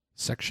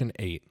Section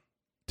 8.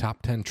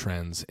 Top 10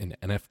 Trends in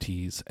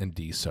NFTs and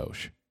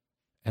DeSoc.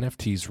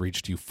 NFTs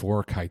reached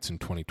euphoric heights in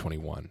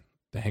 2021.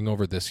 The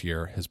hangover this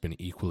year has been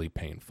equally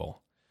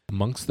painful.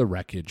 Amongst the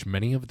wreckage,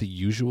 many of the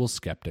usual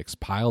skeptics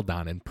piled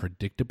on and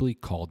predictably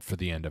called for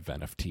the end of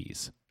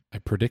NFTs. I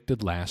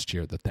predicted last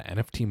year that the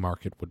NFT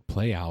market would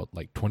play out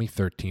like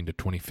 2013 to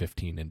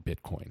 2015 in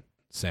Bitcoin,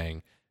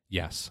 saying,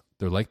 yes,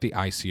 they're like the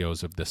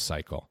ICOs of this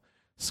cycle.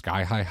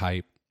 Sky-high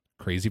hype,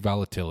 crazy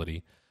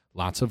volatility,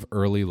 lots of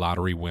early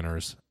lottery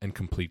winners, and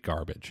complete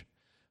garbage.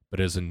 But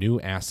as a new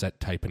asset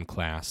type and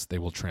class, they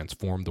will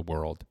transform the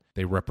world.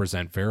 They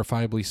represent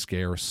verifiably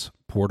scarce,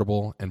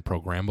 portable, and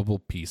programmable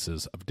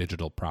pieces of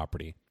digital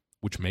property,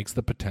 which makes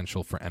the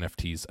potential for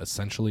NFTs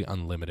essentially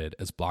unlimited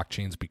as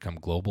blockchains become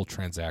global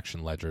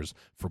transaction ledgers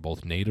for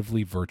both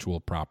natively virtual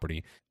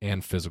property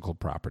and physical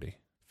property.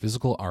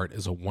 Physical art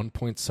is a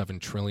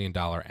 $1.7 trillion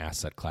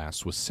asset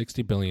class with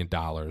 $60 billion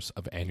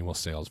of annual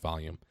sales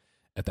volume.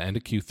 At the end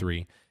of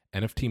Q3,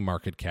 NFT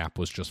market cap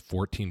was just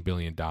 $14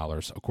 billion,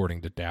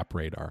 according to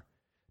DappRadar.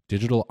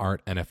 Digital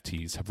art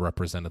NFTs have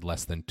represented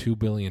less than $2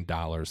 billion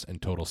in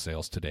total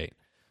sales to date.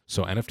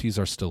 So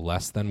NFTs are still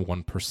less than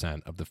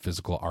 1% of the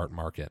physical art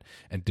market,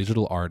 and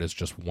digital art is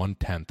just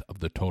 1/10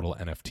 of the total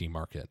NFT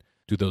market.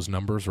 Do those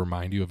numbers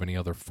remind you of any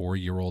other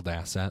 4-year-old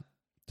asset?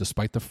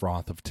 Despite the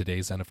froth of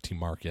today's NFT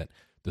market,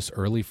 this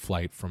early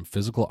flight from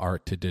physical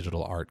art to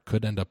digital art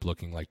could end up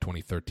looking like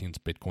 2013's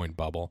Bitcoin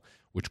bubble,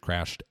 which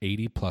crashed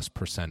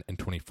 80+% in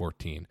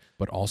 2014,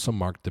 but also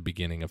marked the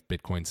beginning of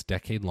Bitcoin's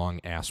decade-long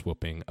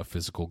ass-whooping of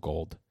physical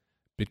gold.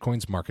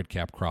 Bitcoin's market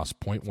cap crossed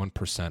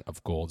 0.1%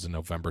 of golds in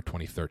November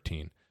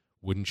 2013.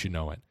 Wouldn't you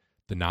know it?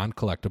 The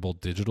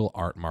non-collectible digital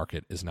art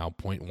market is now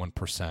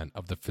 0.1%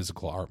 of the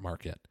physical art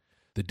market.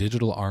 The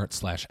digital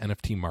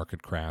art/NFT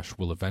market crash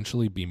will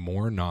eventually be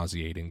more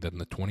nauseating than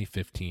the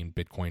 2015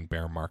 Bitcoin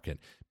bear market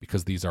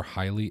because these are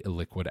highly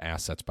illiquid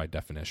assets by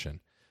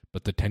definition.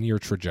 But the 10-year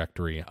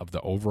trajectory of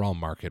the overall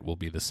market will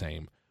be the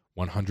same,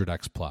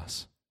 100x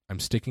plus. I'm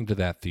sticking to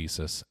that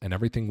thesis, and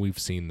everything we've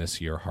seen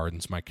this year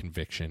hardens my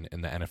conviction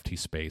in the NFT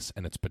space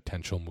and its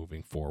potential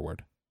moving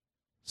forward.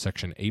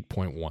 Section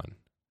 8.1.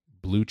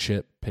 Blue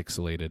chip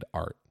pixelated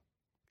art.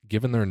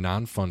 Given their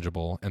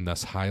non-fungible and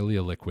thus highly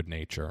illiquid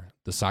nature,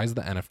 the size of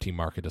the NFT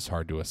market is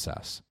hard to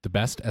assess. The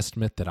best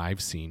estimate that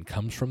I've seen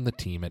comes from the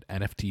team at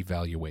NFT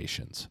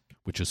Valuations,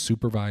 which is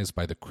supervised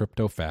by the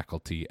crypto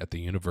faculty at the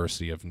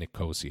University of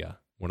Nicosia,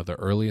 one of the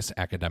earliest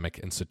academic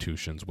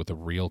institutions with a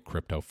real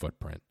crypto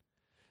footprint.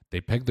 They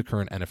pegged the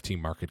current NFT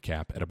market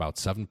cap at about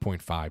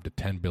 $7.5 to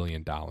 $10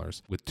 billion,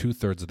 with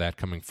 2/3 of that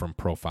coming from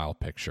profile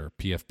picture,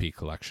 PFP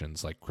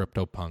collections like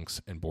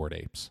CryptoPunks and Bored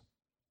Apes.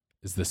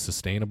 Is this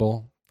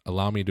sustainable?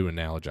 Allow me to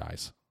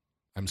analogize.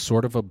 I'm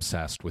sort of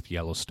obsessed with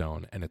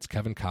Yellowstone and its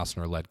Kevin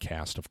Costner-led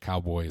cast of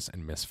cowboys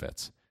and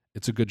misfits.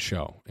 It's a good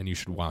show, and you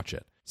should watch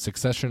it.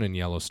 Succession and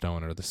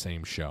Yellowstone are the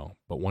same show,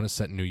 but one is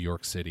set in New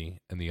York City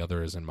and the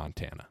other is in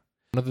Montana.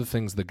 One of the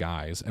things the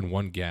guys and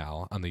one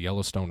gal on the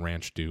Yellowstone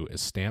ranch do is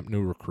stamp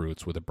new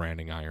recruits with a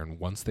branding iron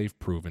once they've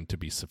proven to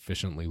be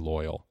sufficiently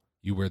loyal.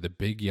 You wear the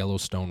big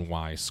Yellowstone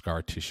Y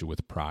scar tissue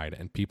with pride,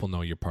 and people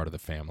know you're part of the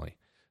family.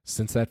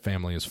 Since that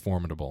family is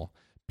formidable,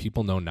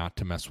 people know not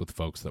to mess with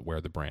folks that wear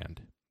the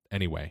brand.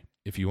 Anyway,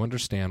 if you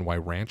understand why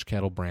ranch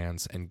cattle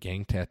brands and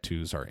gang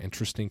tattoos are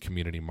interesting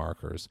community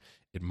markers,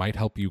 it might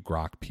help you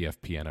grok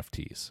PFP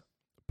NFTs.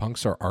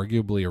 Punks are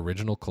arguably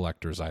original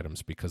collector's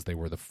items because they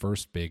were the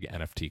first big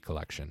NFT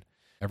collection.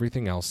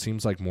 Everything else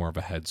seems like more of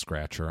a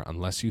head-scratcher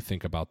unless you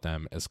think about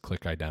them as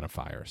click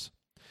identifiers.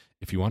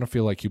 If you want to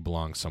feel like you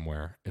belong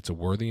somewhere, it's a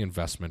worthy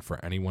investment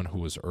for anyone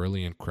who is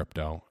early in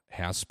crypto,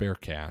 has spare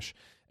cash,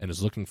 and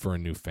is looking for a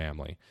new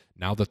family,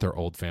 now that their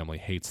old family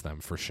hates them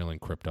for shilling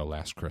crypto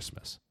last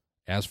Christmas.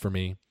 As for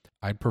me,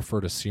 I'd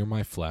prefer to sear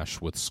my flesh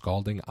with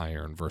scalding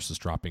iron versus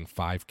dropping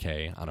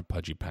 $5K on a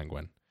pudgy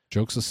penguin.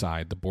 Jokes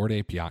aside, the Bored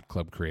Ape Yacht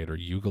Club creator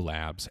Yuga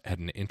Labs had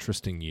an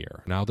interesting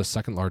year, now the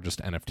second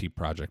largest NFT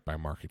project by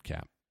market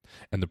cap.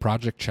 And the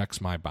project checks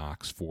my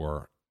box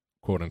for,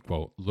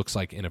 quote-unquote, looks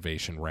like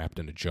innovation wrapped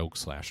in a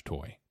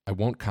joke/toy. I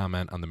won't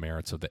comment on the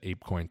merits of the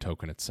ApeCoin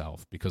token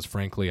itself because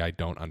frankly I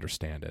don't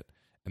understand it.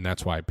 And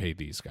that's why I paid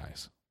these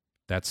guys.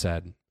 That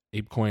said,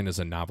 ApeCoin is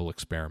a novel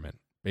experiment.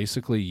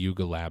 Basically,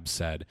 Yuga Labs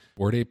said,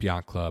 Bored Ape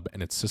Yacht Club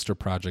and its sister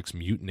projects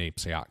Mutant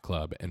Apes Yacht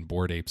Club and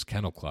Bored Apes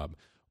Kennel Club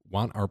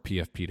want our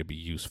PFP to be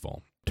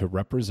useful, to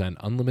represent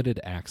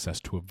unlimited access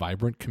to a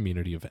vibrant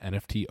community of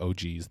NFT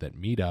OGs that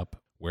meet up,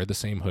 wear the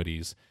same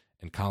hoodies,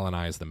 and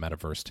colonize the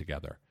metaverse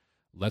together.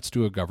 Let's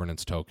do a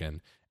governance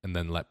token, and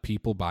then let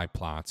people buy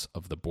plots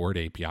of the Bored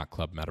Ape Yacht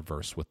Club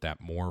metaverse with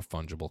that more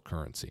fungible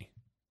currency.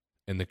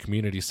 And the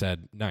community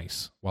said,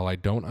 nice. While I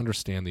don't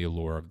understand the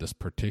allure of this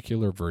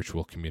particular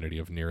virtual community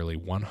of nearly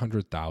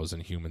 100,000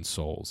 human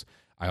souls,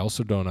 I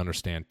also don't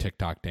understand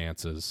TikTok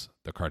dances,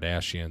 the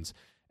Kardashians,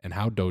 and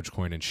how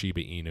Dogecoin and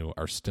Shiba Inu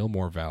are still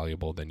more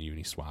valuable than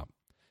Uniswap.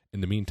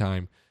 In the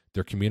meantime,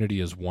 their community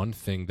is one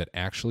thing that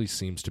actually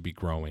seems to be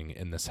growing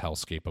in this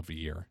hellscape of a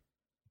year.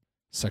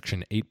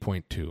 Section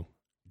 8.2.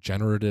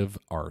 Generative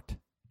Art.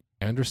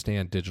 I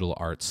understand digital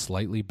art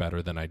slightly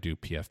better than I do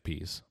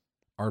PFPs.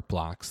 Art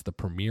Blocks, the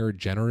premier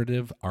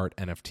generative art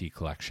NFT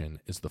collection,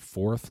 is the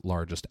fourth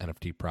largest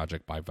NFT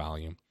project by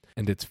volume,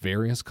 and its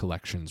various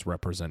collections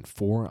represent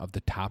 4 of the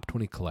top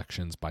 20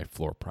 collections by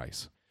floor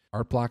price.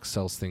 Art Blocks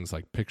sells things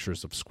like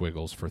pictures of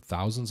squiggles for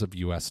thousands of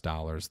US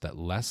dollars that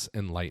less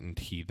enlightened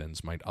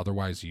heathens might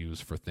otherwise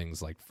use for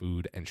things like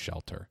food and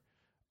shelter.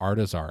 Art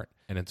is art,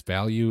 and its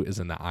value is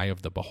in the eye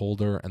of the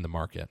beholder and the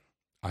market.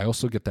 I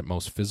also get that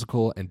most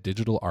physical and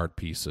digital art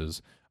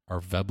pieces are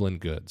Veblen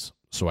goods,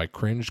 so I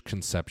cringe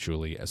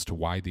conceptually as to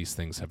why these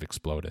things have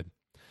exploded.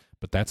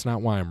 But that's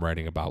not why I'm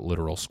writing about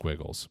literal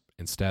squiggles.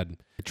 Instead,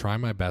 I try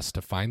my best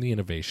to find the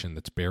innovation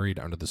that's buried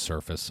under the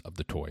surface of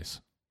the toys.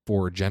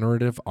 For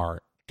generative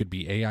art, could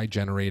be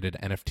AI-generated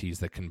NFTs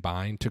that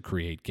combine to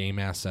create game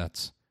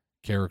assets,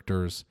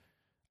 characters,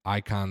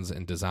 icons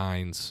and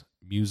designs,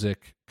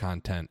 music,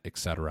 content,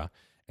 etc.,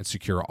 and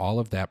secure all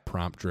of that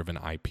prompt-driven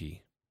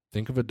IP.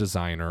 Think of a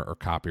designer or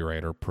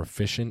copywriter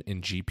proficient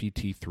in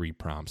GPT-3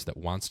 prompts that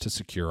wants to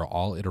secure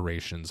all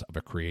iterations of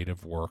a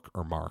creative work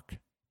or mark.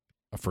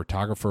 A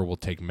photographer will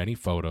take many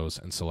photos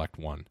and select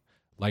one.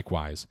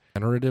 Likewise,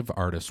 generative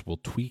artists will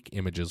tweak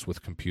images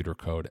with computer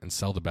code and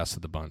sell the best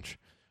of the bunch.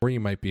 Or you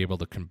might be able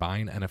to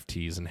combine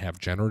NFTs and have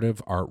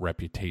generative art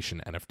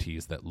reputation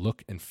NFTs that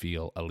look and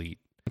feel elite.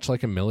 Much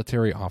like a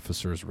military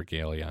officer's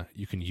regalia,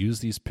 you can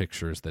use these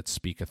pictures that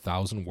speak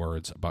 1,000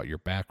 words about your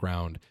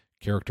background,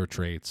 character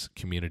traits,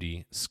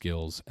 community,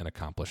 skills, and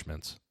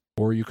accomplishments.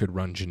 Or you could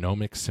run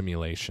genomic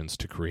simulations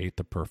to create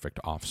the perfect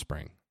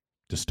offspring.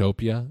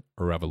 Dystopia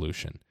or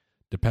revolution?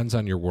 Depends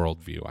on your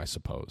worldview, I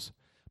suppose.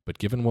 But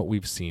given what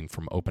we've seen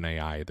from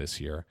OpenAI this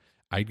year,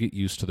 I'd get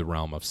used to the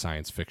realm of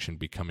science fiction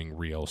becoming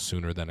real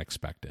sooner than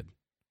expected.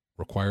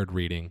 Required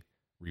reading,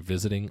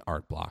 Revisiting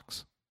Art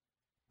Blocks.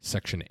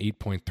 Section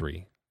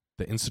 8.3.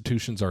 The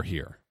institutions are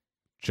here,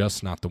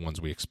 just not the ones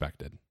we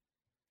expected.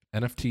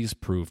 NFTs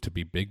proved to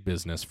be big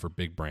business for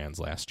big brands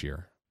last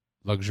year.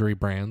 Luxury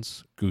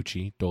brands,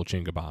 Gucci,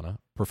 Dolce & Gabbana,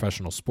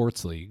 professional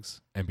sports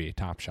leagues, NBA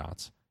Top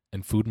Shots,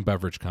 and food and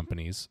beverage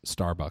companies,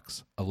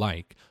 Starbucks,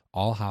 alike,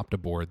 all hopped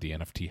aboard the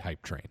NFT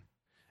hype train,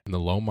 and the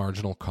low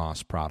marginal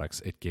cost products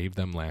it gave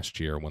them last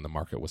year when the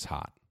market was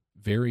hot.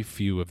 Very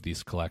few of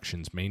these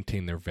collections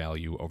maintained their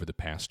value over the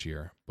past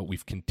year, but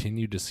we've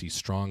continued to see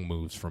strong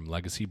moves from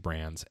legacy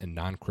brands and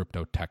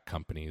non-crypto tech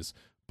companies,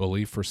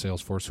 Bully for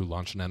Salesforce who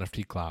launched an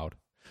NFT cloud,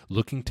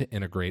 looking to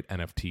integrate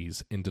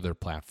NFTs into their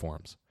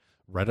platforms.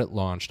 Reddit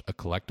launched a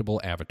collectible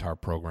avatar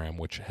program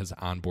which has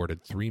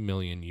onboarded 3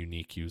 million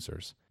unique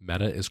users.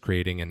 Meta is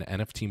creating an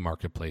NFT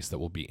marketplace that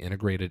will be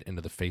integrated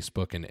into the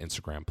Facebook and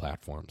Instagram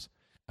platforms.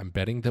 I'm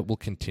betting that we'll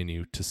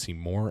continue to see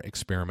more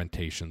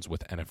experimentations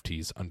with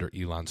NFTs under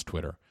Elon's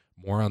Twitter.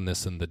 More on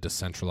this in the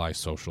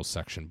Decentralized social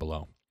section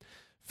below.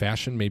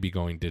 Fashion may be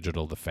going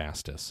digital the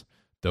fastest.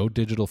 Though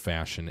digital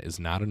fashion is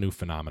not a new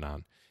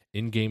phenomenon,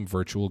 in-game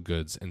virtual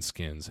goods and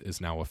skins is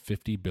now a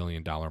 $50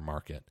 billion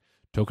market.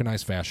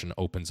 Tokenized fashion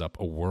opens up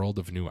a world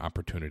of new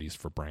opportunities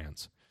for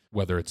brands.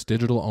 Whether it's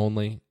digital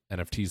only,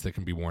 NFTs that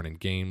can be worn in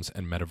games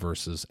and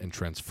metaverses and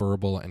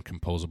transferable and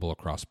composable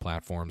across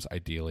platforms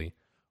ideally,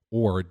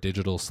 or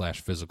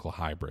digital/physical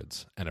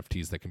hybrids,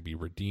 NFTs that can be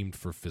redeemed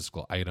for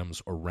physical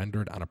items or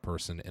rendered on a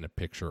person in a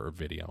picture or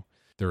video.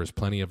 There is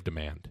plenty of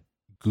demand.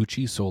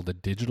 Gucci sold a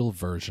digital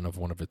version of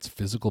one of its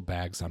physical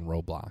bags on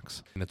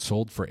Roblox, and it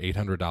sold for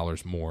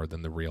 $800 more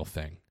than the real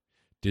thing.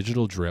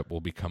 Digital drip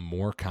will become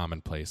more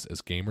commonplace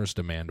as gamers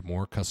demand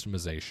more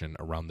customization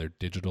around their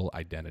digital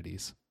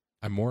identities.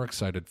 I'm more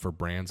excited for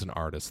brands and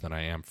artists than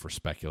I am for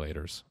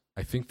speculators.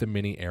 I think the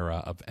mini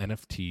era of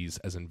NFTs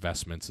as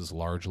investments is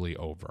largely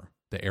over.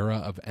 The era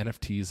of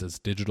NFTs as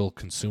digital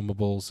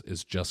consumables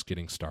is just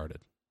getting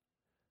started.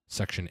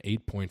 Section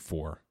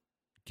 8.4.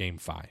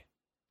 GameFi.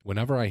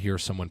 Whenever I hear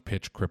someone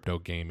pitch crypto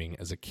gaming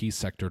as a key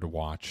sector to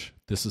watch,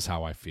 this is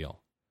how I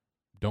feel.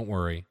 Don't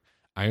worry,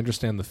 I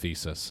understand the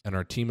thesis, and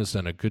our team has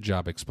done a good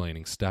job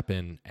explaining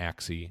StepN,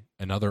 Axie,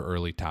 and other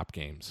early top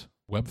games.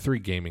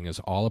 Web3 gaming is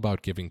all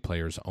about giving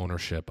players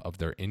ownership of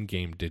their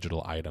in-game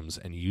digital items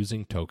and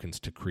using tokens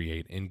to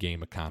create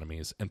in-game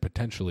economies and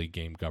potentially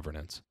game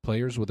governance.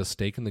 Players with a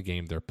stake in the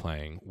game they're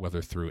playing,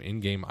 whether through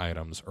in-game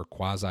items or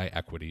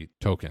quasi-equity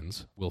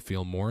tokens, will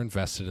feel more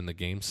invested in the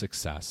game's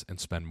success and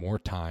spend more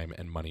time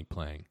and money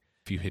playing.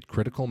 If you hit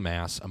critical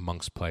mass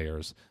amongst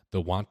players,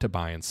 they'll want to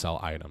buy and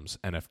sell items,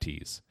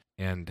 NFTs,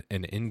 and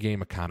an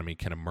in-game economy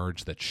can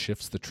emerge that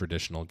shifts the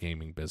traditional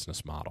gaming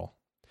business model.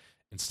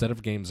 Instead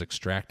of games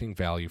extracting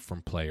value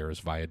from players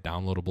via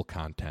downloadable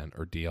content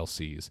or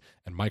DLCs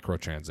and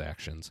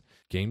microtransactions,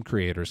 game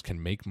creators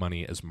can make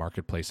money as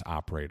marketplace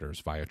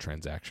operators via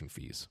transaction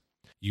fees.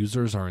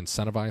 Users are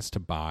incentivized to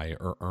buy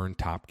or earn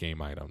top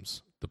game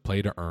items, the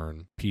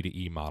play-to-earn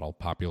P2E model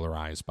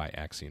popularized by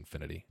Axie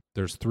Infinity.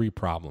 There's 3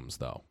 problems,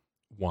 though.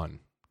 1.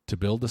 To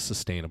build a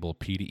sustainable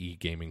P2E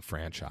gaming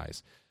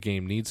franchise, the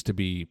game needs to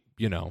be,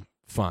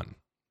 fun.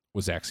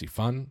 Was Axie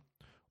fun?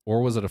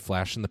 Or was it a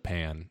flash in the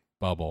pan,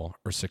 bubble,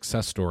 or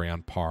success story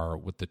on par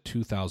with the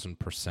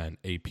 2,000%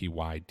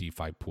 APY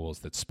DeFi pools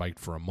that spiked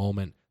for a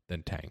moment,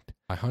 then tanked.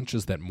 My hunch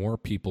is that more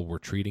people were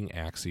treating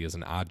Axie as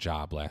an odd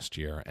job last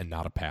year and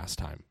not a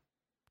pastime.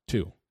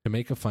 2. To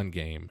make a fun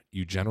game,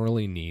 you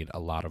generally need a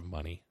lot of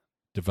money.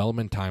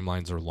 Development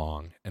timelines are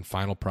long, and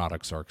final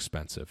products are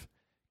expensive.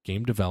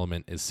 Game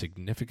development is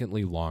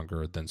significantly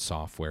longer than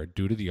software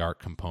due to the art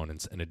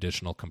components and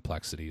additional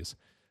complexities.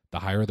 The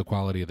higher the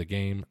quality of the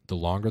game, the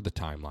longer the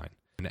timeline.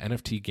 When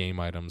NFT game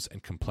items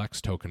and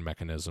complex token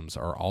mechanisms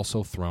are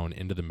also thrown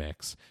into the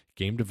mix,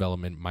 game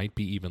development might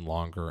be even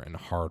longer and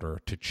harder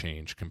to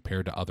change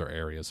compared to other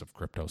areas of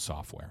crypto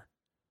software.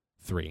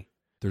 3.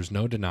 There's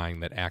no denying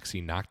that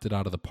Axie knocked it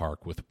out of the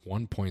park with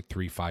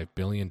 $1.35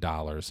 billion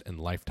in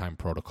lifetime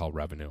protocol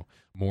revenue,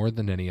 more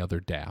than any other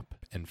dApp,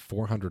 and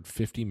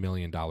 $450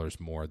 million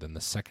more than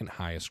the second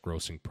highest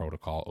grossing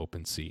protocol,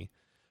 OpenSea.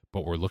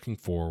 But we're looking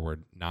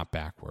forward, not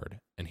backward,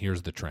 and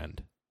here's the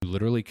trend. You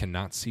literally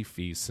cannot see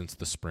fees since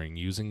the spring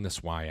using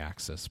this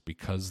y-axis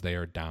because they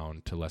are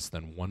down to less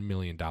than $1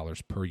 million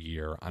per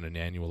year on an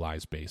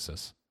annualized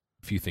basis.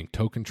 If you think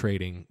token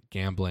trading,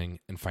 gambling,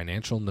 and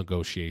financial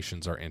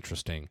negotiations are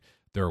interesting,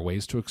 there are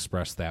ways to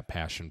express that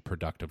passion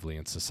productively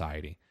in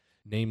society,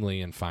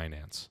 namely in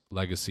finance,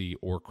 legacy,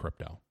 or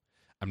crypto.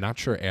 I'm not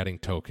sure adding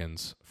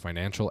tokens,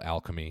 financial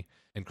alchemy,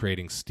 and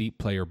creating steep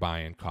player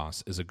buy-in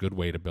costs is a good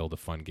way to build a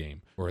fun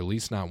game, or at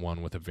least not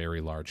one with a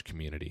very large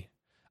community.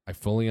 I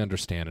fully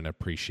understand and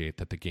appreciate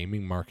that the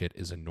gaming market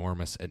is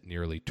enormous at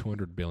nearly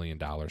 $200 billion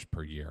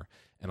per year,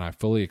 and I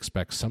fully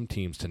expect some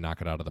teams to knock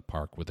it out of the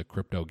park with a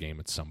crypto game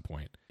at some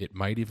point. It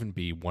might even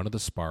be one of the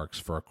sparks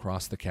for a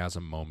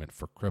cross-the-chasm moment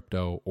for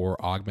crypto or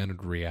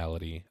augmented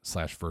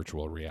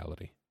reality/virtual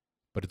reality.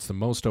 But it's the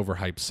most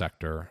overhyped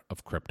sector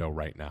of crypto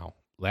right now.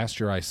 Last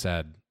year I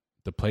said,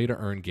 the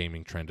play-to-earn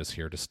gaming trend is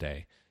here to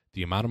stay.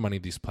 The amount of money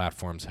these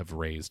platforms have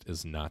raised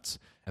is nuts,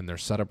 and they're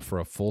set up for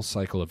a full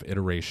cycle of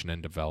iteration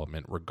and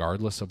development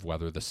regardless of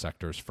whether the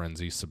sector's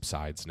frenzy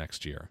subsides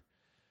next year.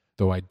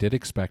 Though I did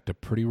expect a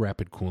pretty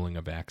rapid cooling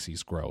of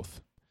Axie's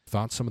growth.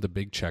 Thought some of the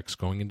big checks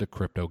going into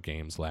crypto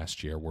games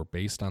last year were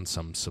based on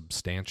some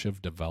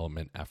substantive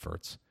development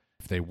efforts.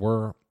 If they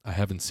were, I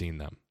haven't seen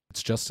them.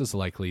 It's just as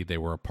likely they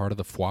were a part of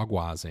the foie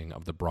gras-ing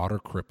of the broader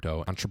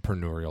crypto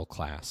entrepreneurial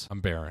class.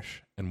 I'm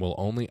bearish, and will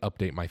only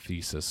update my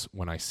thesis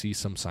when I see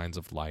some signs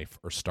of life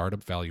or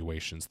startup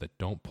valuations that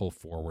don't pull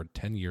forward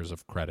 10 years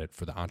of credit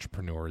for the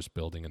entrepreneurs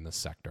building in this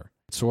sector.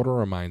 It sort of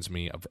reminds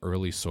me of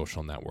early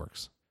social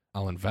networks.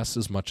 I'll invest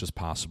as much as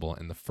possible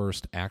in the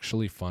first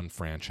actually fun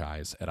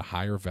franchise at a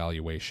higher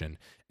valuation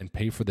and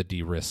pay for the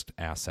de-risked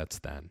assets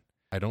then.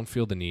 I don't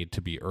feel the need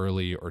to be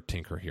early or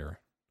tinker here.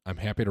 I'm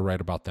happy to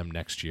write about them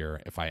next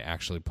year if I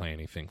actually play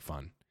anything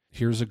fun.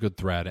 Here's a good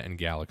thread and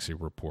Galaxy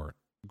report.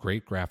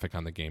 Great graphic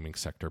on the gaming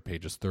sector,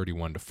 pages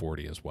 31 to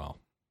 40 as well.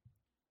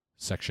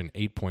 Section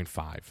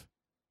 8.5,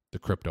 the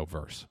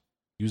Cryptoverse.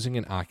 Using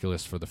an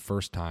Oculus for the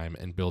first time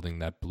and building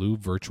that blue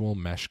virtual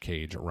mesh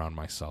cage around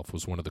myself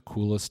was one of the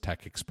coolest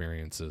tech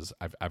experiences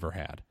I've ever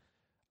had.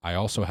 I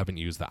also haven't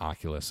used the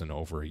Oculus in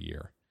over a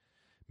year.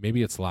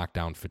 Maybe it's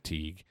lockdown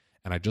fatigue,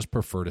 and I just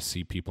prefer to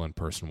see people in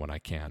person when I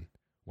can.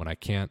 When I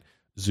can't,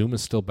 Zoom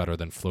is still better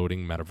than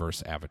floating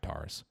metaverse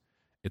avatars.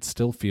 It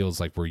still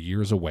feels like we're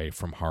years away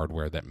from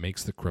hardware that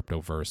makes the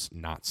Cryptoverse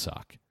not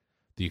suck.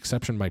 The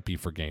exception might be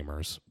for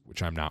gamers,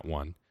 which I'm not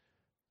one.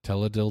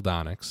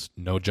 Teledildonics,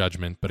 no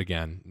judgment, but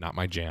again, not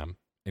my jam.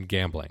 And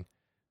gambling.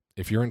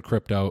 If you're in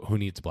crypto, who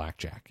needs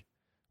blackjack?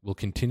 We'll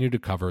continue to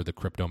cover the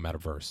crypto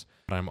metaverse,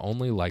 but I'm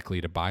only likely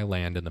to buy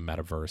land in the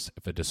metaverse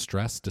if a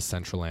distressed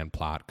Decentraland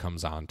plot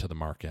comes on to the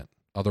market.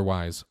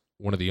 Otherwise,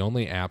 one of the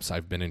only apps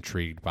I've been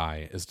intrigued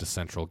by is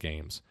Decentral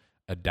Games,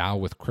 a DAO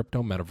with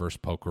crypto metaverse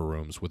poker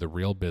rooms with a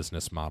real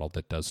business model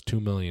that does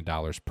 $2 million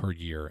per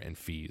year in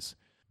fees.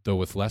 Though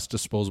with less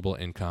disposable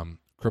income,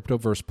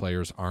 Cryptoverse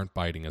players aren't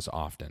biting as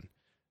often.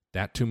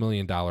 That $2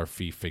 million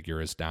fee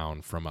figure is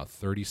down from a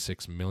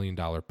 $36 million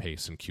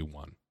pace in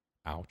Q1.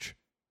 Ouch.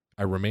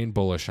 I remain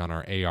bullish on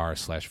our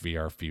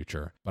AR/VR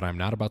future, but I'm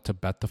not about to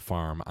bet the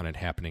farm on it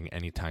happening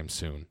anytime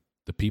soon.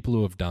 The people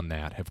who have done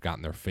that have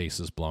gotten their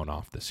faces blown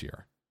off this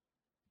year.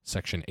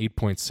 Section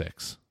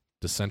 8.6,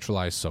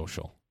 Decentralized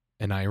Social.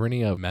 An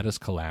irony of Meta's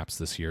collapse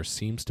this year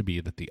seems to be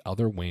that the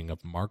other wing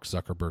of Mark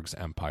Zuckerberg's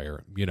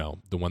empire,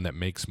 the one that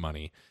makes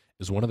money,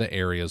 is one of the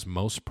areas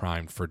most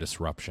primed for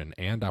disruption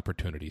and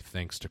opportunity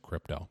thanks to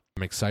crypto.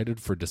 I'm excited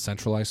for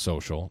Decentralized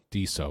Social,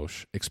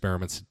 DeSoc,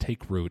 experiments to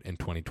take root in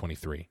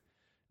 2023.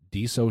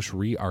 DeSoc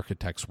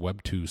re-architects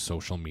Web2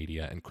 social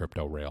media and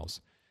crypto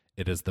rails.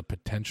 It has the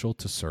potential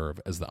to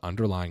serve as the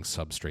underlying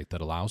substrate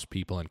that allows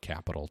people and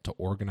capital to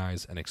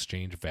organize and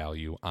exchange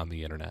value on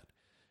the internet.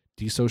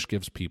 DeSoc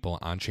gives people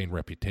on-chain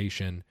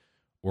reputation,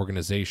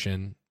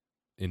 organization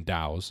in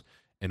DAOs,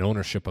 and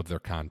ownership of their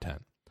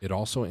content. It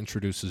also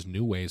introduces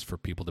new ways for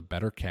people to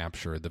better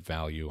capture the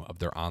value of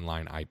their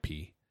online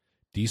IP.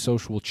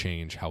 DeSoc will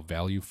change how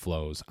value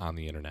flows on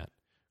the internet.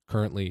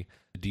 Currently,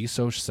 the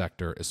DeSoc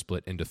sector is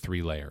split into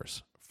 3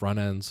 layers: front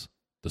ends,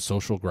 the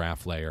social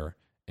graph layer,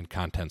 and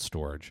content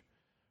storage.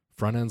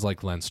 Front ends like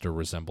Lenster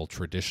resemble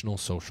traditional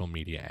social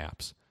media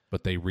apps,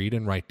 but they read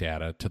and write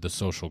data to the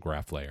social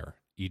graph layer,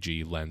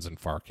 e.g. Lens and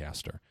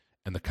Farcaster,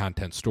 and the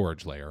content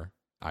storage layer,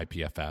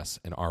 IPFS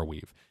and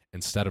Arweave,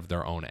 instead of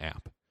their own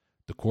app.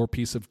 The core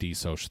piece of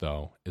DeSoc,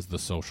 though, is the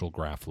social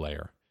graph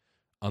layer.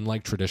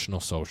 Unlike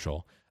traditional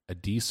social, a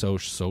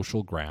DeSoc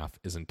social graph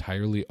is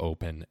entirely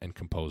open and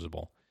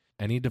composable.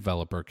 Any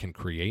developer can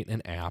create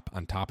an app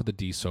on top of the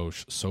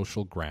DeSoc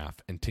social graph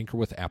and tinker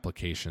with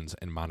applications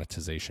and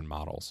monetization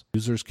models.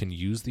 Users can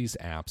use these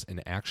apps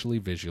and actually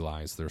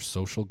visualize their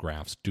social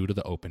graphs due to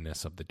the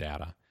openness of the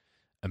data.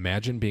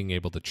 Imagine being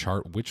able to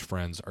chart which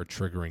friends are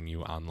triggering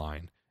you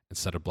online.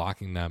 Instead of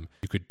blocking them,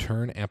 you could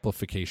turn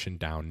amplification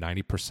down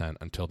 90%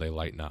 until they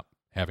lighten up.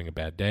 Having a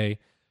bad day?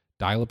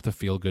 Dial up the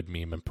feel-good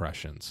meme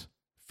impressions.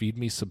 Feed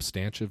me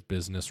substantive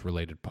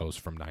business-related posts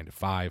from 9 to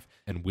 5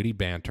 and witty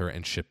banter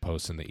and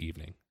shitposts in the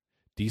evening.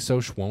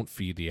 DeSoc won't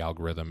feed the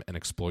algorithm and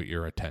exploit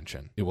your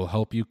attention. It will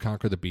help you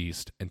conquer the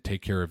beast and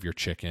take care of your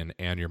chicken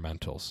and your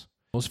mentals.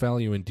 Most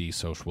value in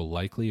DeSoc will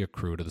likely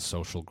accrue to the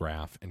social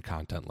graph and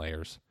content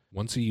layers.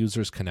 Once a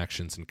user's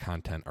connections and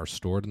content are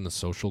stored in the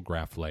social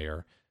graph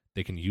layer,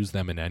 they can use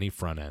them in any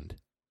front end.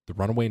 The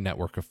runaway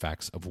network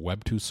effects of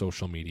Web 2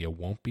 social media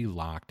won't be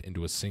locked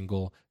into a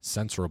single,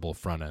 censorable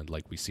front end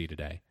like we see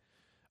today.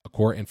 A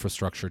core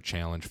infrastructure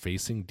challenge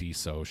facing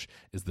DeSoc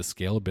is the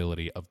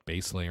scalability of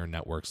base layer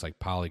networks like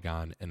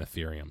Polygon and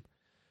Ethereum.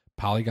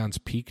 Polygon's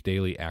peak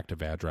daily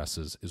active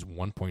addresses is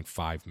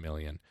 1.5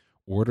 million,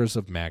 orders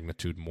of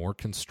magnitude more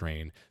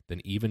constrained than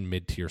even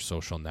mid-tier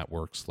social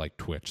networks like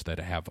Twitch that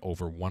have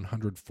over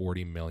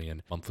 140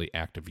 million monthly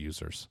active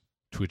users.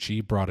 To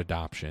achieve broad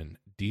adoption,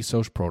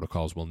 DeSoc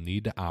protocols will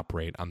need to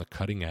operate on the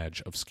cutting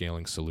edge of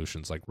scaling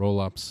solutions like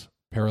rollups,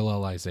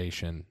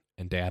 parallelization,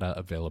 and data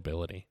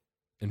availability.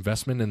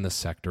 Investment in this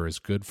sector is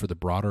good for the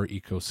broader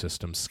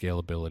ecosystem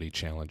scalability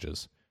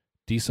challenges.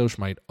 DeSoc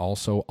might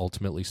also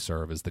ultimately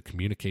serve as the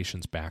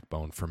communications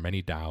backbone for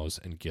many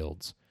DAOs and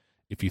guilds.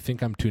 If you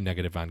think I'm too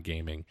negative on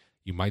gaming,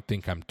 you might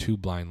think I'm too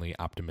blindly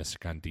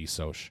optimistic on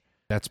DeSoc.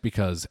 That's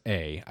because,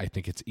 A, I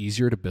think it's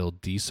easier to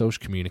build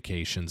DeSoc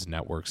communications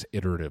networks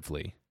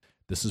iteratively.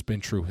 This has been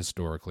true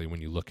historically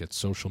when you look at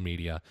social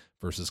media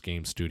versus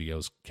game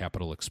studios'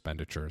 capital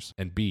expenditures.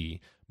 And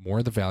B, more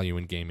of the value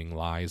in gaming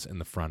lies in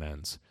the front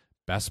ends,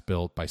 best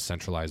built by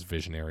centralized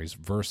visionaries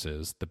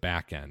versus the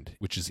back end,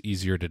 which is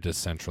easier to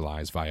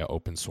decentralize via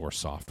open source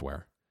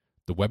software.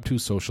 The Web 2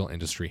 social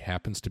industry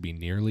happens to be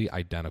nearly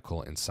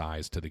identical in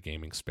size to the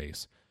gaming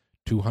space,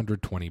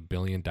 $220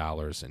 billion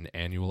in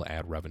annual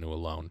ad revenue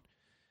alone.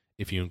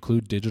 If you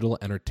include digital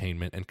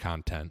entertainment and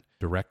content,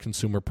 direct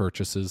consumer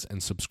purchases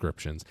and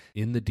subscriptions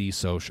in the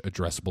DeSoc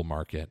addressable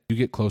market, you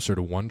get closer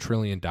to $1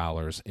 trillion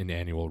in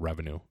annual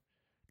revenue.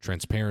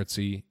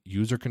 Transparency,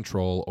 user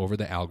control over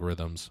the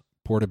algorithms,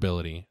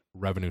 portability,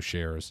 revenue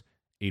shares,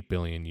 8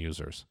 billion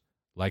users.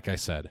 Like I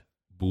said,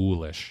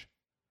 bullish.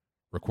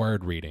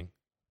 Required reading,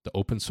 the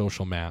Open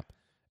Social Map,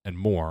 and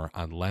more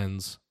on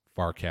Lens,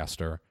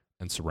 Farcaster,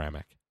 and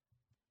Ceramic.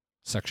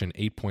 Section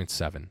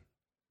 8.7,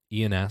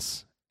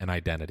 ENS and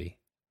Identity.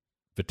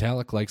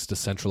 Vitalik likes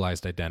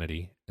decentralized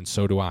identity, and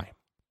so do I.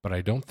 But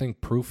I don't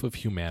think proof of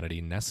humanity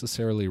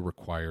necessarily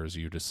requires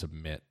you to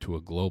submit to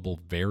a global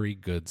very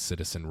good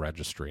citizen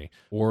registry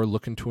or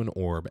look into an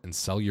orb and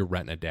sell your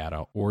retina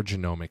data or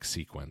genomic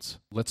sequence.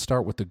 Let's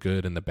start with the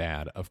good and the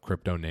bad of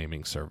crypto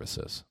naming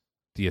services.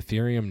 The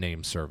Ethereum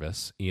name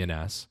service,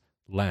 ENS,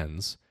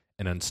 Lens,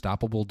 and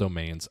Unstoppable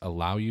Domains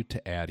allow you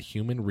to add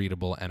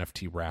human-readable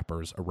NFT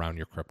wrappers around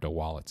your crypto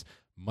wallets,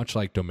 much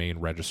like domain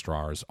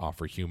registrars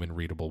offer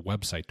human-readable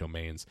website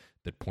domains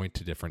that point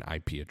to different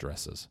IP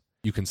addresses.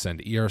 You can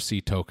send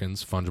ERC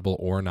tokens, fungible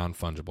or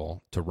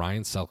non-fungible, to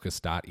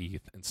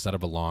ryanselkis.eth instead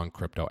of a long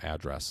crypto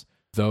address.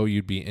 Though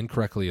you'd be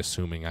incorrectly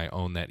assuming I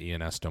own that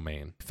ENS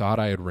domain. Thought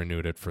I had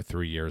renewed it for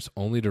 3 years,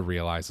 only to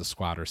realize a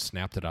squatter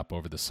snapped it up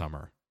over the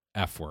summer.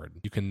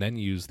 F-word. You can then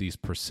use these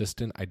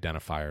persistent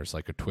identifiers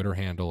like a Twitter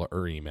handle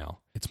or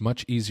email. It's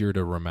much easier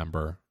to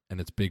remember, and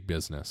it's big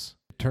business.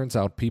 It turns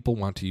out people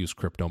want to use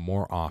crypto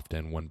more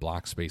often when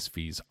block space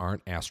fees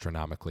aren't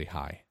astronomically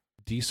high.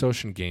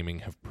 DeSoc and gaming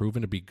have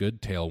proven to be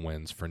good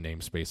tailwinds for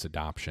namespace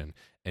adoption,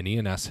 and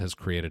ENS has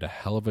created a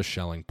hell of a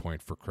shelling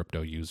point for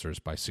crypto users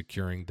by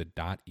securing the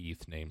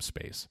 .eth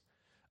namespace.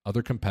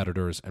 Other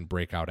competitors and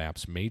breakout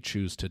apps may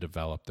choose to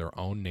develop their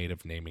own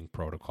native naming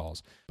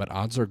protocols, but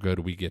odds are good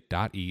we get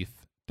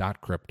 .eth,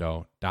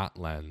 .crypto,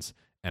 .lens,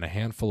 and a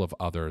handful of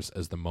others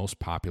as the most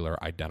popular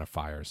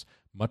identifiers,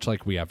 much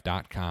like we have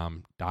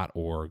 .com,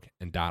 .org,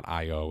 and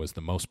 .io as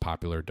the most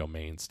popular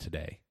domains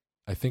today.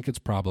 I think it's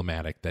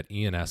problematic that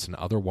ENS and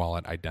other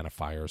wallet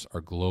identifiers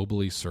are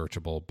globally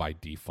searchable by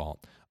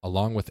default,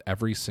 along with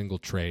every single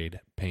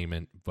trade,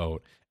 payment,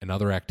 vote, and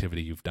other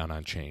activity you've done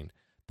on chain.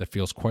 That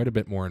feels quite a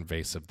bit more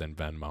invasive than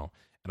Venmo,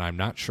 and I'm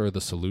not sure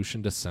the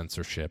solution to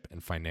censorship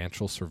and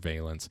financial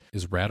surveillance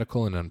is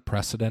radical and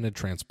unprecedented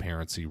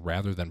transparency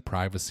rather than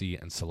privacy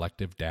and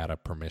selective data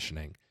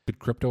permissioning. Could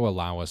crypto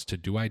allow us to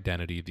do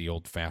identity the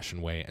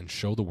old-fashioned way and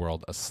show the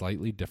world a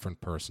slightly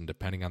different person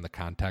depending on the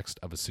context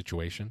of a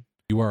situation?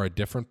 You are a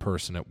different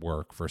person at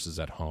work versus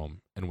at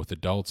home, and with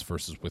adults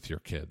versus with your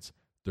kids.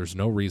 There's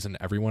no reason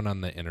everyone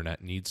on the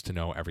internet needs to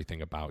know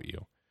everything about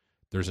you.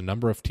 There's a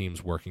number of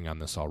teams working on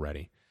this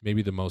already.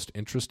 Maybe the most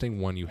interesting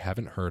one you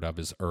haven't heard of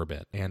is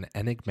Urbit, an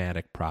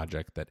enigmatic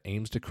project that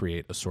aims to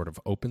create a sort of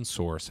open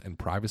source and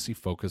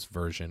privacy-focused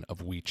version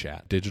of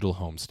WeChat, Digital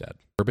Homestead.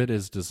 Urbit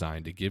is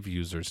designed to give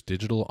users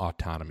digital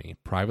autonomy,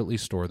 privately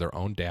store their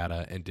own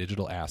data and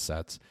digital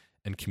assets,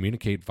 and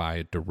communicate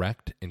via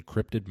direct,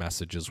 encrypted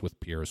messages with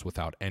peers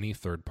without any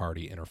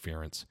third-party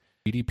interference.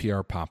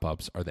 GDPR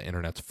pop-ups are the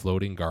internet's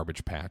floating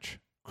garbage patch.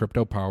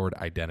 Crypto-powered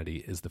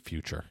identity is the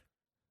future.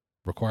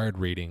 Required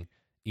reading,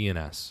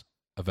 E&S,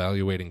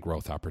 Evaluating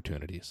Growth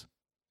Opportunities.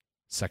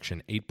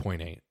 Section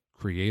 8.8,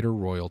 Creator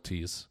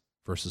Royalties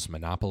versus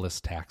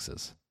Monopolist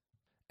Taxes.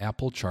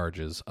 Apple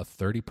charges a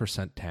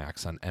 30%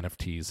 tax on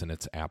NFTs in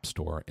its App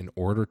Store in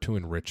order to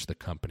enrich the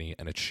company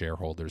and its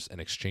shareholders in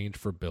exchange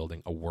for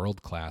building a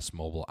world-class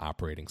mobile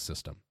operating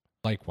system.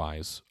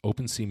 Likewise,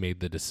 OpenSea made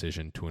the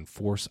decision to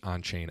enforce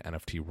on-chain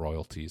NFT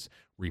royalties,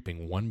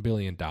 reaping $1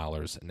 billion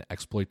in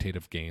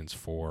exploitative gains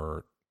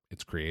for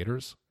its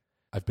creators.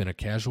 I've been a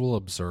casual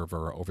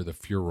observer over the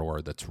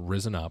furor that's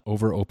risen up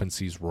over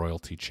OpenSea's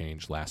royalty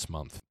change last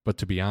month. But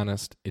to be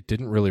honest, it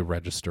didn't really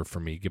register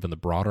for me given the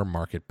broader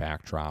market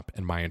backdrop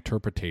and my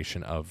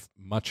interpretation of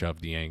much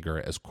of the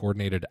anger as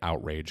coordinated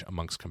outrage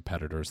amongst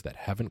competitors that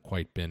haven't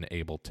quite been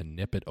able to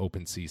nip at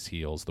OpenSea's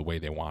heels the way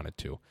they wanted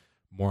to.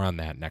 More on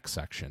that next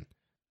section.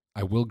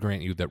 I will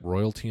grant you that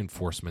royalty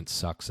enforcement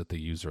sucks at the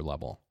user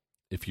level.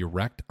 If you're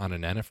wrecked on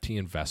an NFT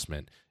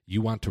investment,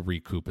 you want to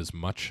recoup as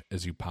much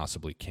as you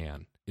possibly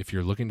can. If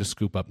you're looking to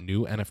scoop up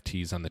new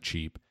NFTs on the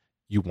cheap,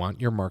 you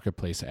want your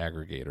marketplace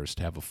aggregators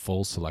to have a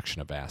full selection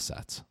of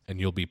assets.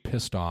 And you'll be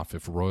pissed off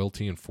if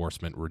royalty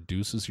enforcement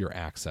reduces your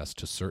access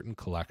to certain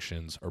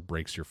collections or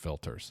breaks your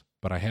filters.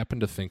 But I happen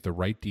to think the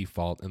right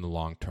default in the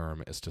long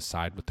term is to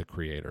side with the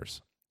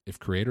creators. If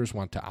creators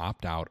want to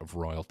opt out of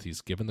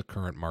royalties given the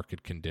current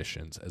market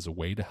conditions as a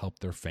way to help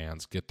their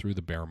fans get through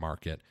the bear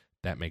market,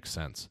 that makes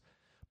sense.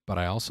 But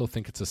I also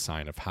think it's a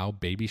sign of how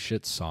baby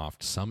shit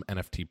soft some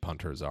NFT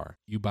punters are.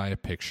 You buy a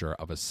picture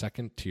of a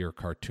second-tier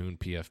cartoon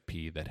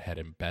PFP that had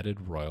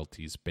embedded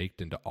royalties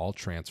baked into all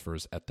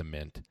transfers at the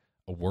mint,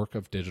 a work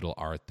of digital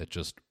art that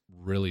just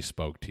really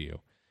spoke to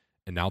you.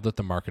 And now that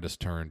the market has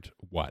turned,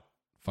 what?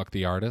 Fuck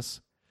the artists?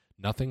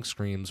 Nothing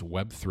screams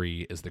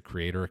Web3 is the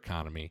creator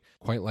economy,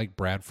 quite like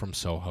Brad from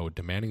Soho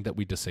demanding that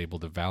we disable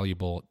the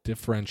valuable,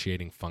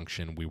 differentiating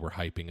function we were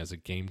hyping as a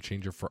game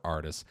changer for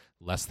artists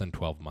less than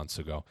 12 months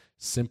ago,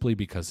 simply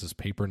because his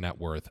paper net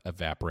worth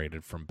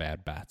evaporated from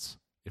bad bets.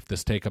 If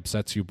this take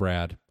upsets you,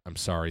 Brad, I'm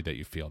sorry that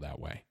you feel that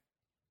way.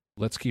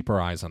 Let's keep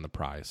our eyes on the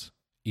prize.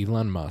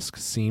 Elon Musk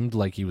seemed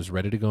like he was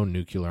ready to go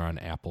nuclear on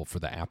Apple for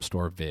the App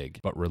Store VIG,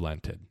 but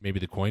relented. Maybe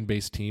the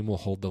Coinbase team will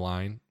hold the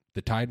line.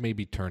 The tide may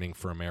be turning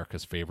for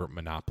America's favorite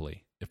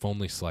monopoly, if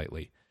only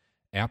slightly.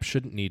 Apps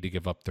shouldn't need to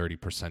give up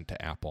 30%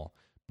 to Apple,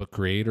 but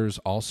creators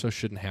also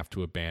shouldn't have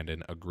to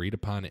abandon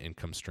agreed-upon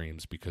income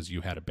streams because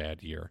you had a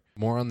bad year.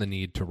 More on the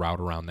need to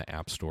route around the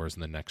app stores in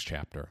the next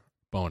chapter.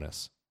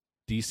 Bonus.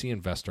 DC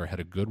Investor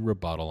had a good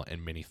rebuttal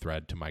and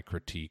mini-thread to my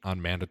critique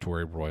on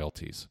mandatory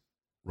royalties.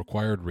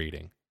 Required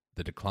reading.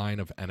 The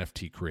decline of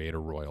NFT creator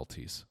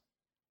royalties.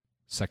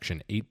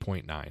 Section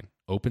 8.9.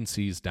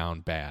 OpenSea's down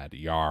bad.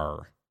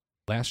 Yarrrr.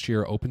 Last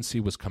year,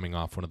 OpenSea was coming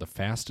off one of the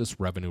fastest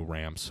revenue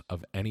ramps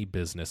of any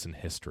business in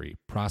history,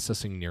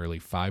 processing nearly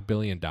 $5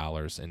 billion in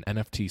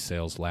NFT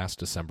sales last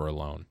December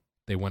alone.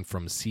 They went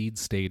from seed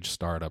stage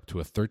startup to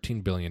a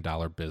 $13 billion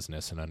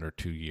business in under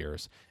 2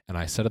 years, and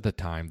I said at the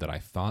time that I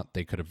thought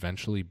they could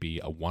eventually be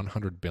a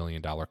 $100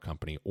 billion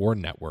company or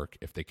network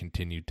if they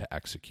continued to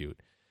execute.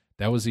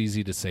 That was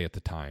easy to say at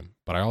the time,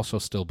 but I also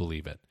still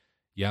believe it.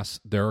 Yes,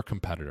 there are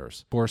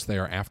competitors. Of course, they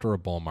are after a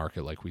bull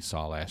market like we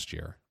saw last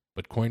year.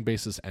 But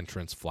Coinbase's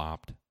entrance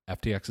flopped,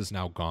 FTX is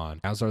now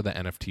gone, as are the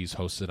NFTs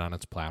hosted on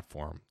its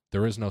platform.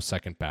 There is no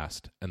second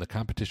best, and the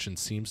competition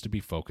seems to be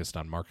focused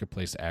on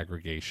marketplace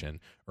aggregation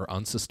or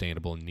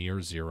unsustainable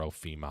near-zero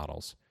fee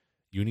models.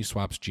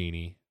 Uniswap's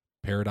Genie,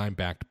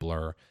 Paradigm-backed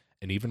Blur,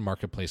 and even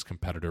marketplace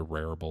competitor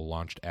Rarible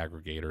launched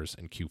aggregators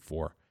in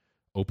Q4.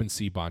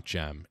 OpenSea bought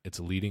Gem, its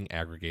leading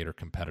aggregator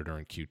competitor,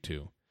 in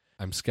Q2.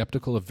 I'm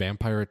skeptical of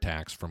vampire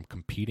attacks from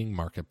competing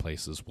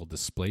marketplaces will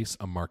displace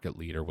a market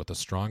leader with a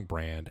strong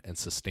brand and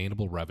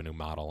sustainable revenue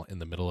model in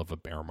the middle of a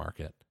bear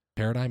market.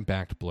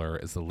 Paradigm-backed Blur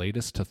is the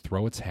latest to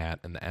throw its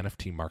hat in the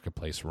NFT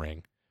marketplace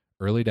ring.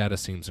 Early data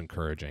seems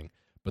encouraging,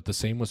 but the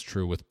same was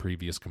true with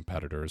previous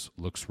competitors,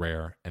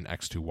 LooksRare and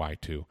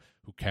X2Y2,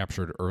 who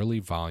captured early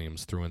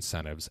volumes through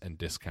incentives and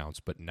discounts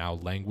but now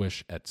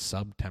languish at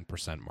sub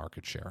 10%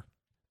 market share.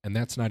 And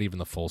that's not even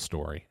the full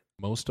story.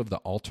 Most of the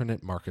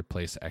alternate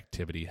marketplace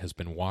activity has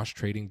been wash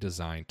trading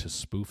designed to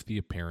spoof the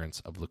appearance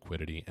of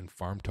liquidity and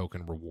farm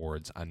token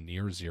rewards on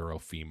near-zero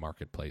fee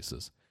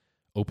marketplaces.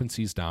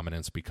 OpenSea's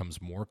dominance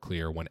becomes more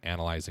clear when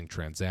analyzing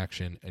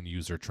transaction and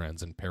user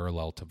trends in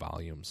parallel to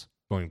volumes.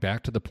 Going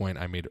back to the point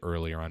I made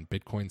earlier on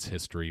Bitcoin's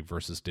history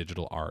versus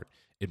digital art,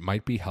 it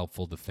might be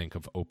helpful to think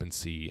of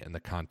OpenSea in the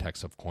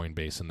context of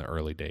Coinbase in the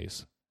early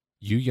days.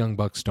 You young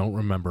bucks don't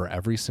remember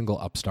every single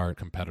upstart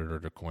competitor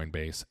to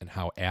Coinbase and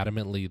how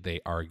adamantly they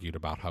argued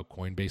about how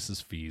Coinbase's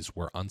fees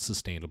were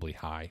unsustainably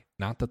high.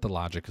 Not that the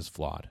logic is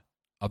flawed.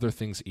 Other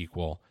things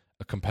equal,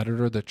 a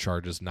competitor that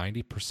charges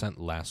 90%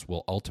 less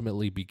will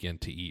ultimately begin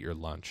to eat your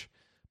lunch.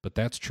 But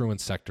that's true in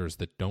sectors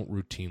that don't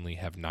routinely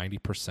have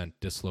 90%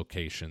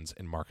 dislocations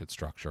in market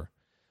structure.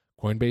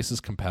 Coinbase's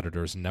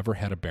competitors never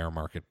had a bear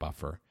market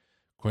buffer.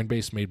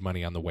 Coinbase made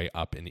money on the way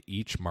up in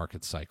each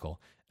market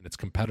cycle, and its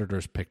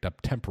competitors picked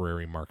up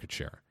temporary market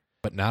share,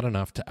 but not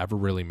enough to ever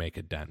really make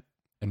a dent.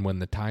 And when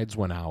the tides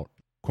went out,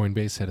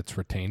 Coinbase had its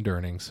retained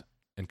earnings,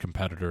 and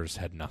competitors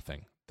had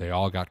nothing. They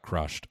all got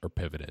crushed or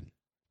pivoted.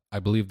 I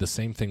believe the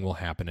same thing will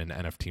happen in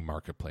NFT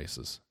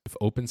marketplaces. If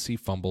OpenSea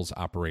fumbles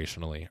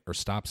operationally or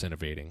stops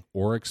innovating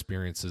or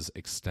experiences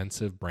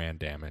extensive brand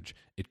damage,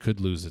 it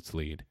could lose its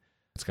lead.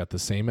 It's got the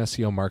same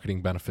SEO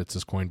marketing benefits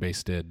as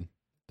Coinbase did,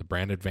 the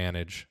brand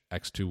advantage,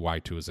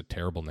 X2Y2 is a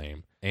terrible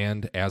name,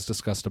 and as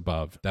discussed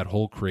above, that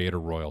whole creator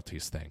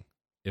royalties thing.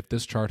 If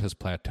this chart has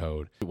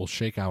plateaued, it will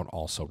shake out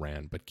also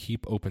ran, but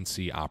keep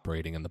OpenSea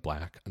operating in the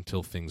black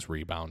until things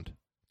rebound.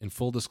 In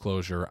full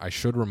disclosure, I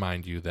should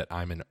remind you that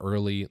I'm an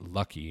early,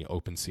 lucky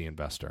OpenSea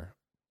investor,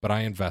 but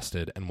I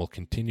invested and will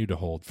continue to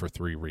hold for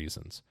 3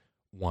 reasons.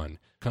 1,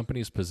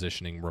 company's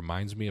positioning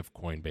reminds me of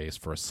Coinbase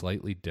for a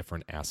slightly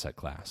different asset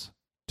class.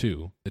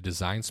 2, the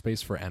design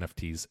space for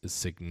NFTs is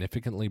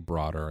significantly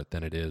broader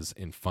than it is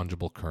in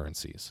fungible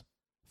currencies.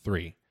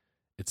 3,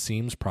 it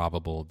seems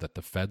probable that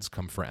the feds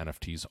come for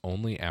NFTs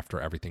only after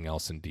everything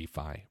else in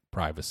DeFi,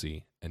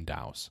 privacy, and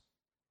DAOs.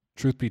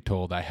 Truth be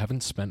told, I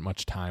haven't spent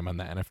much time on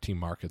the NFT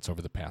markets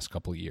over the past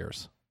couple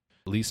years.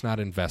 At least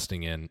not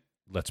investing in,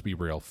 let's be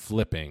real,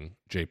 flipping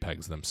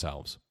JPEGs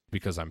themselves,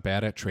 because I'm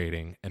bad at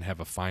trading and have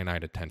a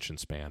finite attention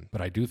span.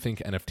 But I do think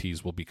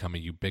NFTs will become a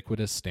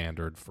ubiquitous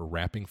standard for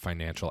wrapping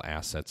financial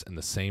assets in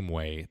the same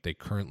way they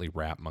currently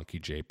wrap monkey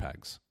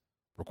JPEGs.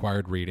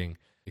 Required reading,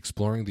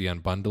 Exploring the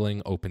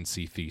Unbundling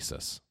OpenSea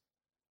Thesis,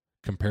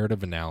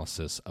 Comparative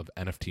Analysis of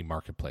NFT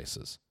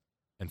Marketplaces,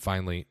 and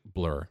finally,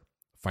 Blur,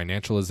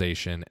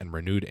 Financialization and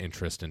Renewed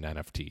Interest in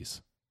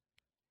NFTs.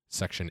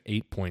 Section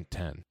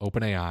 8.10,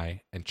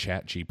 OpenAI and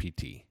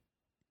ChatGPT.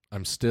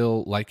 I'm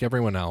still, like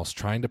everyone else,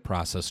 trying to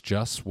process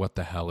just what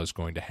the hell is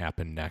going to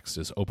happen next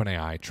as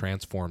OpenAI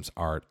transforms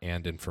art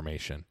and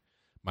information.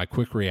 My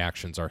quick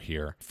reactions are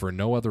here, for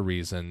no other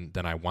reason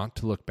than I want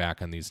to look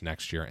back on these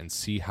next year and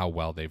see how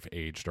well they've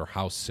aged or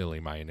how silly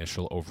my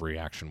initial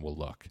overreaction will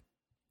look.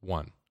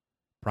 1.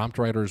 Prompt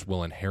writers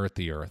will inherit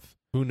the earth.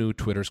 Who knew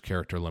Twitter's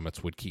character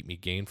limits would keep me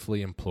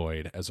gainfully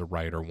employed as a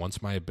writer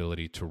once my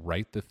ability to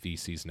write the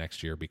theses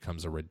next year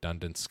becomes a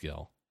redundant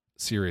skill?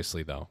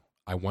 Seriously though,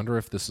 I wonder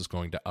if this is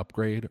going to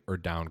upgrade or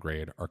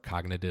downgrade our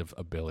cognitive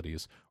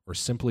abilities or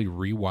simply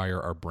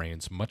rewire our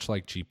brains much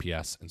like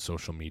GPS and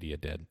social media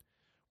did.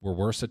 We're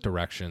worse at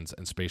directions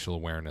and spatial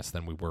awareness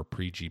than we were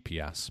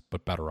pre-GPS,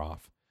 but better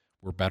off.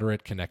 We're better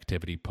at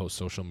connectivity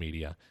post-social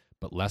media,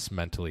 but less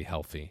mentally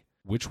healthy.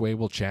 Which way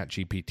will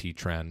ChatGPT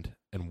trend,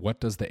 and what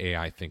does the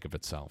AI think of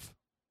itself?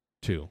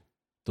 2.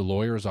 The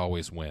lawyers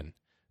always win.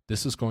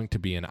 This is going to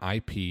be an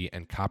IP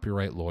and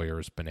copyright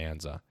lawyers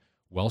bonanza.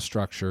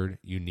 Well-structured,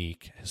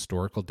 unique,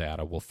 historical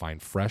data will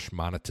find fresh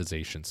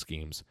monetization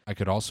schemes. I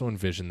could also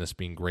envision this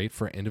being great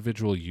for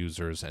individual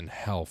users and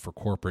hell for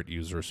corporate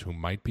users who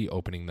might be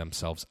opening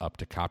themselves up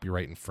to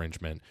copyright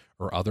infringement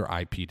or other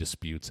IP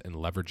disputes and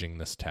leveraging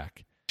this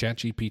tech.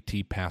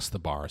 ChatGPT passed the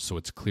bar, so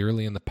it's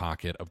clearly in the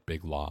pocket of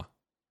big law.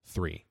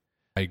 3.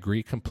 I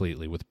agree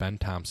completely with Ben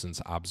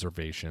Thompson's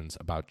observations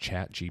about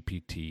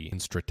ChatGPT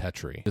and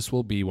strategy. This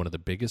will be one of the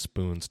biggest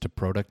boons to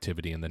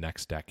productivity in the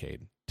next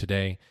decade.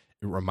 Today,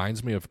 it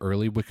reminds me of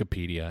early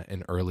Wikipedia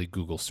and early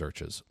Google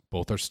searches.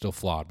 Both are still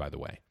flawed, by the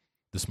way.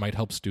 This might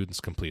help students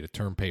complete a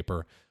term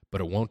paper,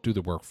 but it won't do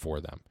the work for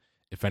them.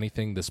 If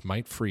anything, this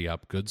might free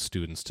up good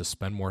students to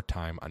spend more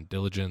time on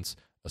diligence,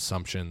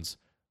 assumptions,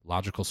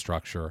 logical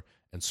structure,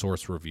 and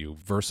source review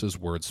versus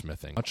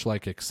wordsmithing. Much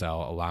like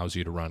Excel allows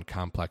you to run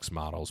complex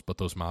models, but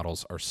those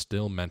models are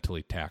still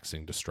mentally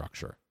taxing to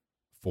structure.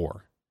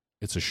 4.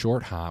 It's a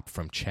short hop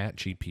from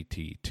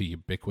ChatGPT to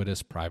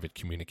ubiquitous private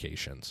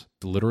communications.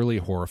 It's literally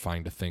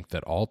horrifying to think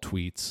that all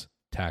tweets,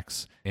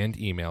 texts, and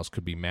emails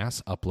could be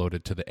mass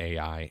uploaded to the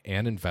AI,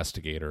 and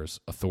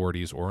investigators,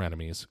 authorities, or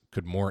enemies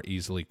could more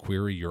easily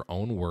query your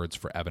own words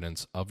for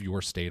evidence of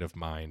your state of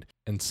mind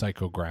and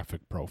psychographic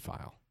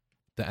profile.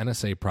 The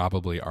NSA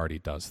probably already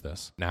does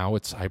this. Now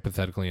it's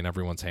hypothetically in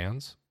everyone's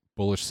hands.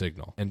 Bullish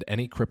signal. And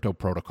any crypto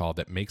protocol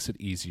that makes it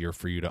easier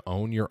for you to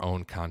own your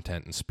own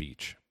content and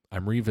speech.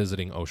 I'm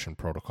revisiting Ocean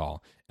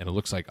Protocol, and it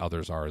looks like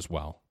others are as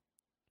well.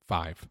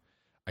 5.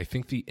 I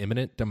think the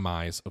imminent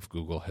demise of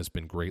Google has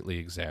been greatly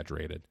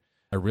exaggerated.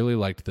 I really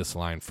liked this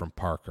line from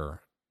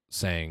Parker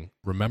saying,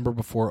 "Remember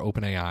before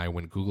OpenAI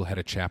when Google had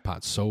a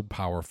chatbot so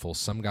powerful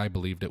some guy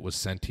believed it was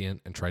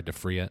sentient and tried to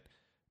free it?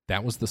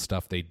 That was the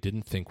stuff they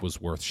didn't think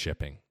was worth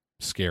shipping.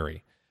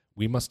 Scary.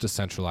 We must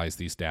decentralize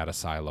these data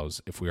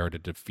silos if we are to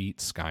defeat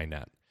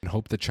Skynet and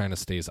hope that China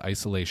stays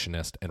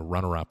isolationist and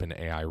runner-up in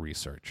AI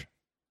research."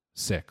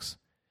 6.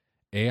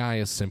 AI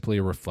is simply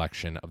a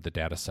reflection of the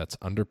datasets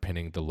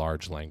underpinning the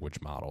large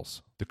language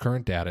models. The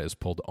current data is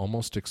pulled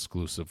almost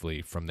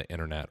exclusively from the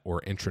internet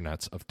or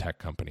intranets of tech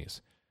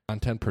companies.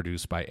 Content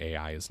produced by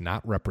AI is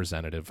not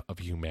representative of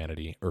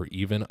humanity or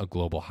even a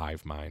global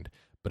hive mind,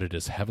 but it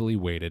is heavily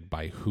weighted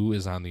by who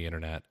is on the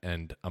internet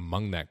and,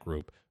 among that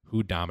group,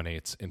 who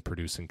dominates in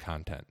producing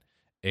content.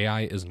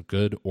 AI isn't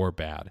good or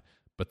bad,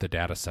 but the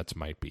datasets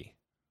might be.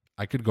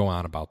 I could go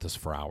on about this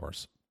for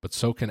hours, but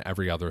so can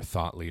every other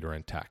thought leader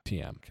in tech,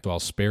 TM. So I'll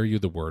spare you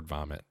the word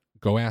vomit.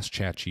 Go ask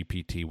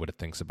ChatGPT what it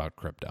thinks about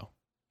crypto.